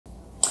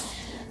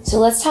So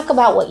let's talk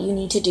about what you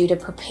need to do to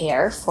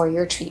prepare for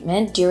your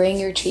treatment, during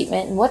your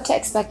treatment, and what to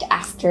expect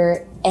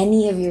after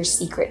any of your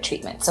secret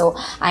treatment. So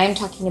I am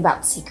talking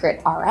about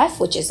secret RF,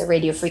 which is a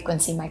radio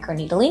frequency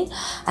microneedling.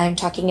 I am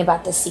talking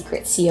about the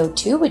secret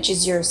CO2, which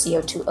is your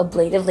CO2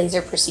 ablative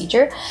laser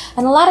procedure,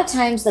 and a lot of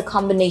times the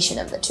combination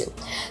of the two.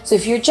 So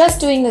if you're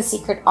just doing the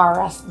secret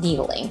RF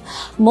needling,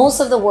 most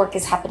of the work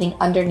is happening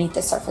underneath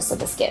the surface of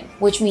the skin,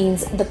 which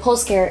means the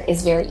post-care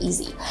is very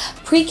easy.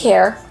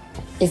 Pre-care,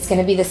 it's going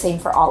to be the same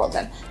for all of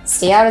them.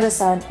 Stay out of the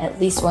sun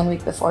at least 1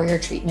 week before your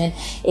treatment.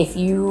 If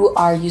you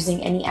are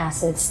using any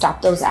acids,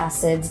 stop those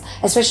acids,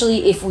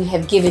 especially if we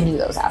have given you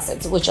those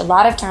acids, which a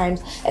lot of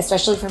times,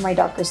 especially for my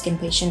darker skin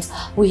patients,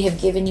 we have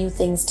given you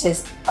things to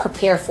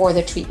prepare for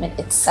the treatment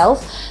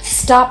itself.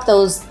 Stop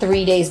those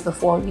 3 days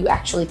before you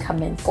actually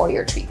come in for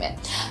your treatment.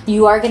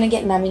 You are going to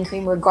get numbing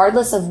cream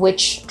regardless of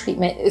which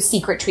treatment,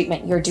 secret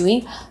treatment you're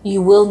doing.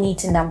 You will need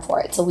to numb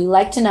for it. So we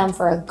like to numb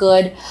for a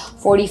good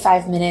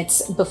 45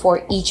 minutes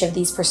before each of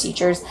these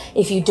procedures.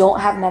 If you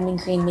don't have numbing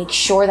cream, make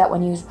sure that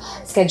when you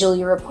schedule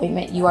your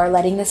appointment, you are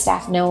letting the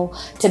staff know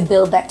to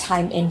build that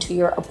time into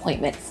your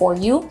appointment for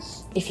you.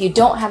 If you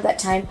don't have that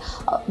time,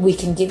 we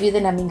can give you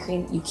the numbing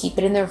cream. You keep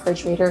it in the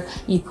refrigerator.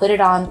 You put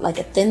it on like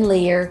a thin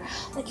layer,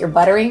 like you're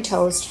buttering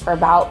toast, for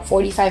about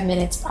 45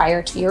 minutes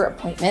prior to your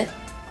appointment.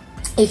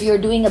 If you're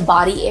doing a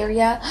body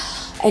area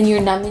and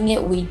you're numbing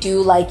it, we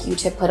do like you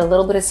to put a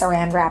little bit of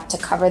saran wrap to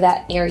cover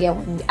that area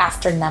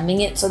after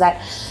numbing it, so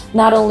that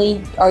not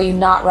only are you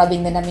not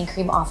rubbing the numbing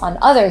cream off on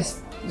others,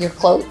 your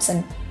clothes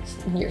and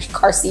your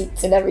car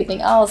seats and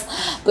everything else,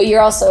 but you're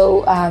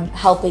also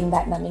helping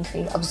that numbing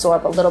cream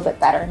absorb a little bit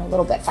better and a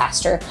little bit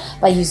faster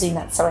by using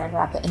that saran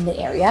wrap in the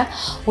area.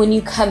 When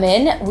you come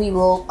in, we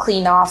will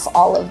clean off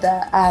all of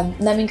the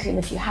numbing cream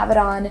if you have it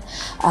on.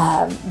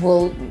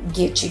 We'll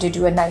get you to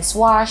do a nice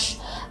wash.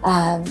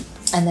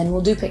 And then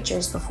we'll do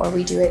pictures before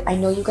we do it. I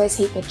know you guys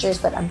hate pictures,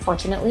 but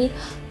unfortunately,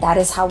 that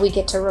is how we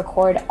get to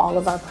record all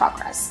of our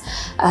progress.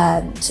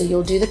 So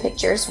you'll do the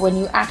pictures when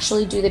you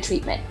actually do the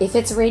treatment. If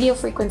it's radio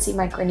frequency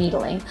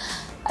microneedling,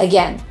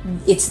 again,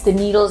 it's the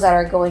needles that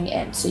are going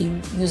in. So you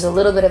use a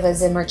little bit of a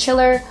Zimmer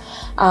chiller.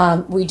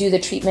 We do the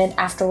treatment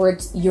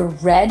afterwards. You're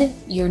red.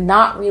 You're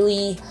not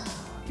really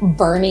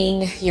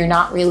burning, you're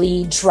not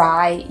really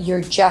dry,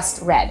 you're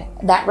just red.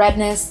 That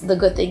redness, the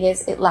good thing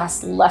is it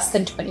lasts less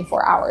than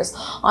 24 hours.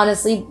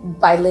 Honestly,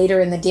 by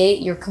later in the day,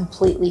 you're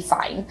completely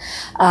fine.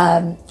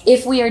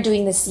 If we are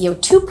doing the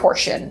CO2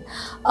 portion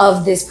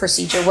of this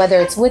procedure, whether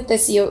it's with the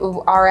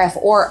RF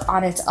or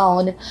on its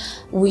own,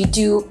 we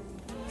do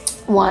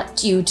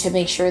want you to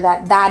make sure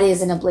that that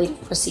is an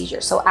ablative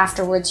procedure. So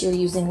afterwards, you're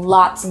using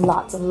lots and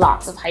lots and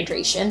lots of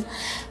hydration.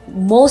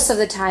 Most of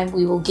the time,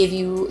 we will give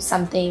you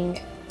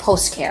something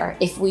post-care.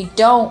 If we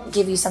don't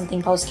give you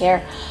something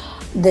post-care,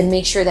 then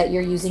make sure that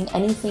you're using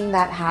anything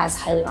that has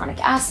hyaluronic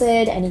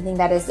acid, anything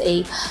that is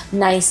a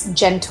nice,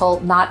 gentle,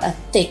 not a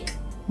thick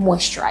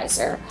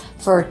moisturizer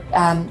for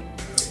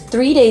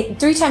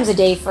 3 times a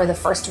day for the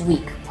first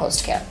week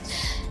post-care.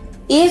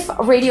 If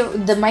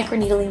the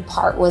microneedling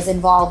part was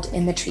involved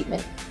in the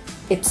treatment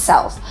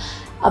itself,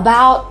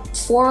 about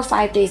 4 or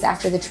 5 days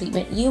after the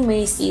treatment, you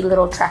may see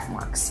little track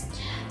marks.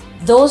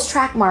 Those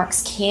track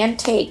marks can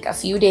take a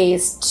few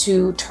days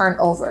to turn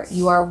over.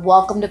 You are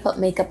welcome to put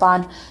makeup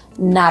on,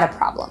 not a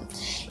problem.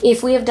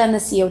 If we have done the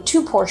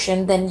CO2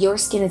 portion, then your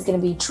skin is going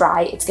to be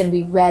dry, it's going to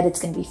be red,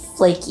 it's going to be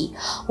flaky.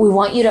 We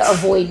want you to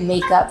avoid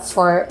makeup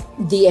for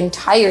the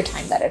entire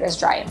time that it is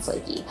dry and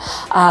flaky,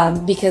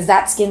 because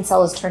that skin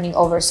cell is turning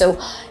over.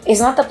 So it's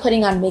not the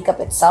putting on makeup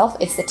itself,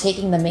 it's the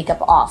taking the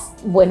makeup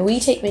off. When we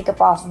take makeup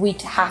off, we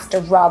have to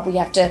rub, we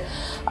have to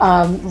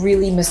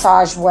really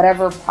massage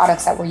whatever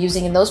products that we're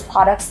using. And those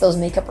products, those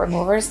makeup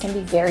removers, can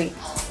be very,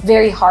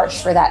 very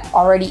harsh for that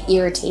already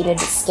irritated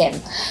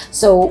skin.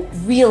 So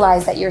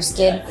realize that your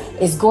skin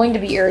is going to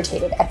be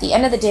irritated. At the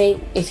end of the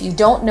day, if you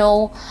don't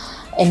know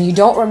and you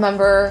don't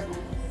remember,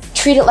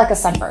 treat it like a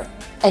sunburn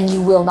and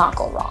you will not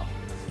go wrong.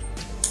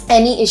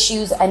 Any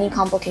issues, any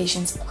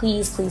complications,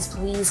 please, please,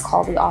 please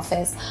call the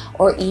office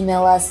or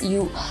email us.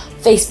 You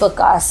Facebook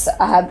us,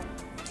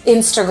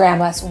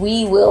 Instagram us.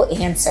 We will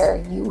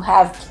answer. You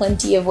have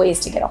plenty of ways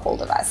to get a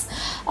hold of us.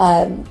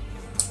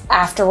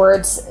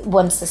 Afterwards,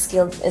 once the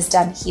skin is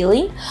done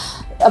healing,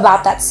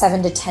 about that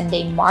 7 to 10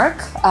 day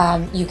mark,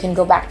 you can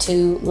go back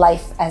to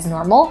life as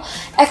normal.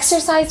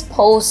 Exercise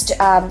post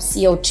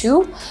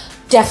CO2,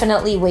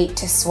 definitely wait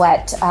to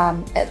sweat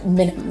at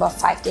minimum of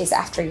 5 days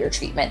after your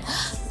treatment.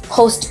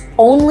 Post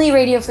only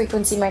radio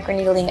frequency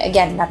microneedling,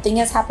 again, nothing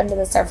has happened to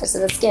the surface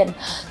of the skin,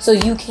 so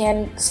you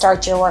can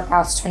start your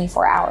workouts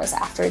 24 hours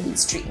after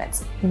these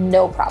treatments,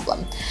 no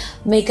problem.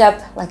 Makeup,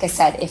 like I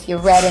said, if you're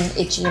red and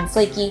itchy and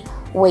flaky,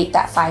 wait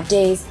that 5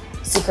 days.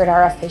 Secret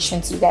RF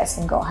patients, you guys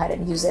can go ahead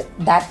and use it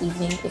that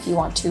evening if you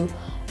want to,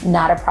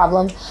 not a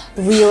problem.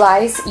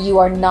 Realize you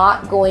are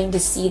not going to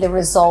see the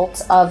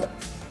results of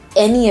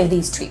any of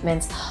these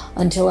treatments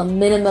until a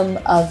minimum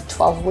of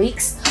 12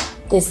 weeks.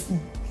 This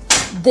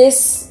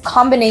this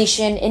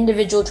combination,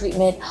 individual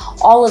treatment,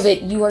 all of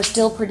it, you are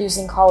still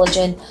producing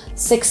collagen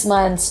 6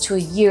 months to a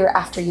year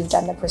after you've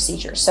done the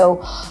procedure.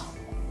 So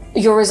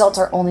your results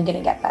are only going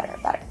to get better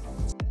and better.